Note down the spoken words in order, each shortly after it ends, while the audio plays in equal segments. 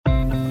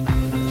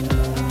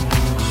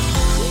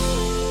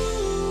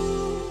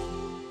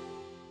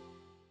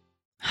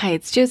Hi,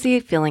 it's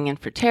Josie filling in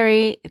for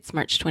Terry. It's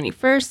March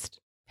 21st.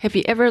 Have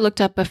you ever looked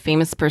up a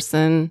famous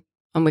person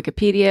on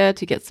Wikipedia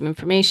to get some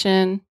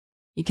information?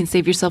 You can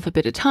save yourself a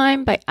bit of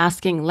time by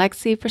asking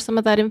Lexi for some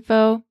of that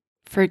info.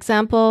 For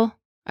example,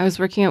 I was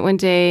working out one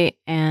day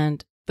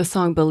and the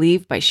song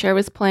Believe by Cher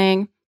was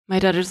playing. My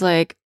daughter's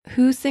like,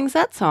 "Who sings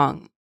that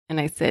song?" And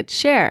I said,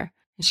 "Cher."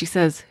 And she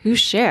says, "Who's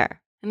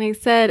Cher?" And I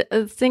said,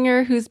 "A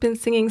singer who's been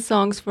singing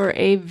songs for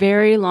a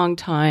very long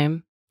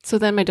time." So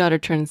then my daughter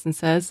turns and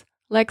says,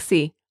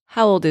 "Lexi,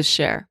 how old is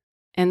Cher?"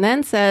 And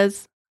then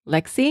says,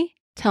 "Lexi,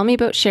 tell me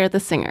about Cher the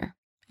singer."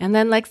 And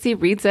then Lexi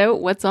reads out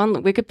what's on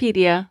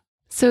Wikipedia.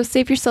 So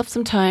save yourself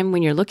some time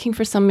when you're looking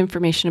for some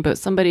information about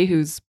somebody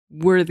who's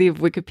worthy of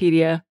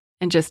Wikipedia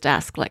and just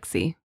ask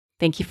Lexi.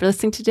 Thank you for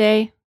listening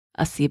today.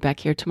 I'll see you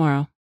back here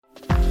tomorrow.